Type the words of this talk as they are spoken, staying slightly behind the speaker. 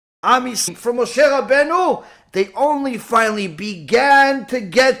From Moshe Rabbeinu, they only finally began to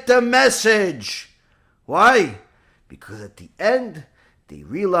get the message. Why? Because at the end, they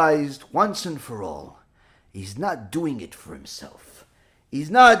realized once and for all, he's not doing it for himself. He's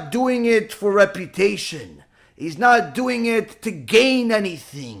not doing it for reputation. He's not doing it to gain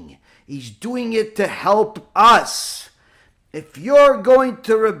anything. He's doing it to help us. If you're going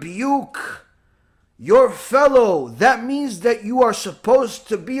to rebuke your fellow, that means that you are supposed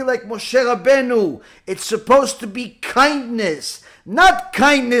to be like Moshe Rabbeinu. It's supposed to be kindness. Not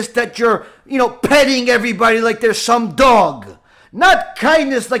kindness that you're, petting everybody like they're some dog. Not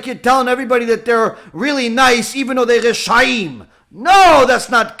kindness like you're telling everybody that they're really nice even though they're reshaim. No, that's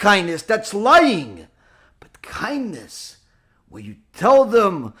not kindness. That's lying. But kindness, where you tell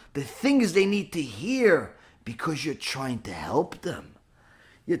them the things they need to hear because you're trying to help them.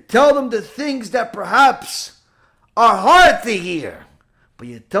 You tell them the things that perhaps are hard to hear, but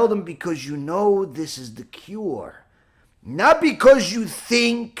you tell them because you know this is the cure. Not because you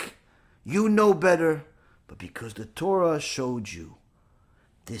think you know better, but because the Torah showed you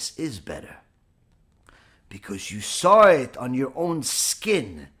this is better. Because you saw it on your own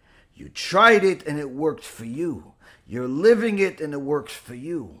skin. You tried it and it worked for you. You're living it and it works for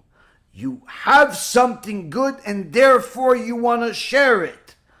you. You have something good and therefore you want to share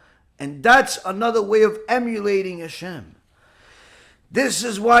it. And that's another way of emulating Hashem. This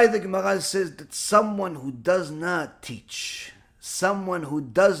is why the Gemara says that someone who does not teach, someone who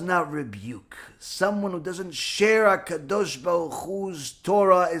does not rebuke, someone who doesn't share HaKadosh Baruch Hu's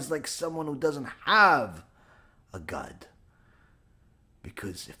Torah is like someone who doesn't have a God.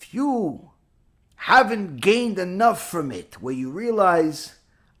 Because if you haven't gained enough from it, where you realize,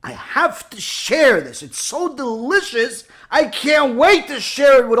 I have to share this. It's so delicious. I can't wait to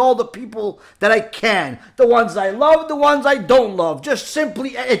share it with all the people that I can. The ones I love, the ones I don't love. Just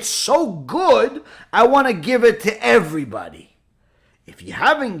simply, it's so good, I want to give it to everybody. If you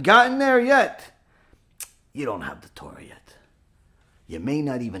haven't gotten there yet, you don't have the Torah yet. You may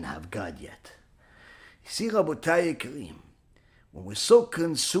not even have God yet. You see, Rabotai Kareem, when we're so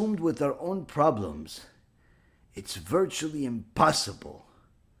consumed with our own problems, it's virtually impossible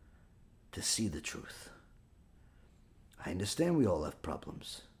to see the truth. I understand we all have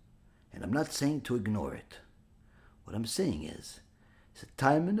problems, and I'm not saying to ignore it. What I'm saying is, there's a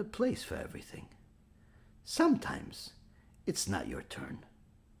time and a place for everything. Sometimes it's not your turn.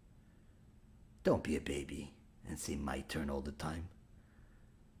 Don't be a baby and say my turn all the time.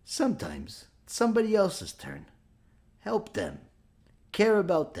 Sometimes it's somebody else's turn. Help them. Care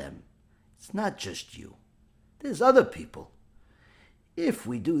about them. It's not just you. There's other people. If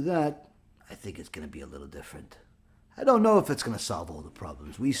we do that, I think it's going to be a little different. I don't know if it's going to solve all the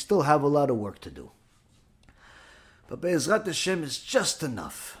problems. We still have a lot of work to do. But Be'ezrat Hashem is just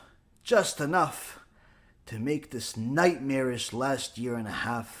enough to make this nightmarish last year and a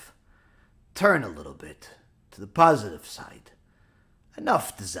half turn a little bit to the positive side.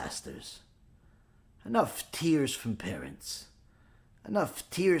 Enough disasters. Enough tears from parents. Enough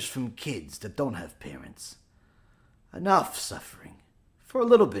tears from kids that don't have parents. Enough suffering. For a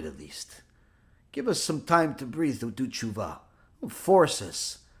little bit at least. Give us some time to breathe, to do tshuva. Don't force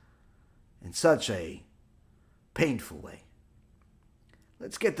us in such a painful way.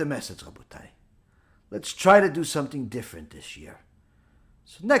 Let's get the message, Rabotai. Let's try to do something different this year.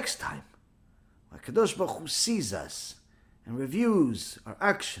 So next time, when Kadosh Baruch Hu sees us and reviews our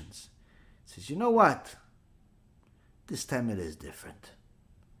actions, says, you know what? This time it is different.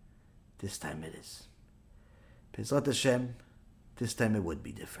 This time it is. Be'ezrat Hashem, this time it would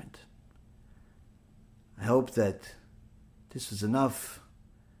be different. I hope that this was enough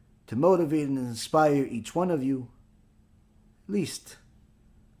to motivate and inspire each one of you. At least,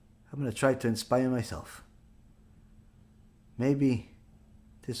 I'm going to try to inspire myself. Maybe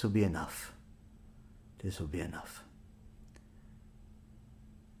this will be enough. This will be enough.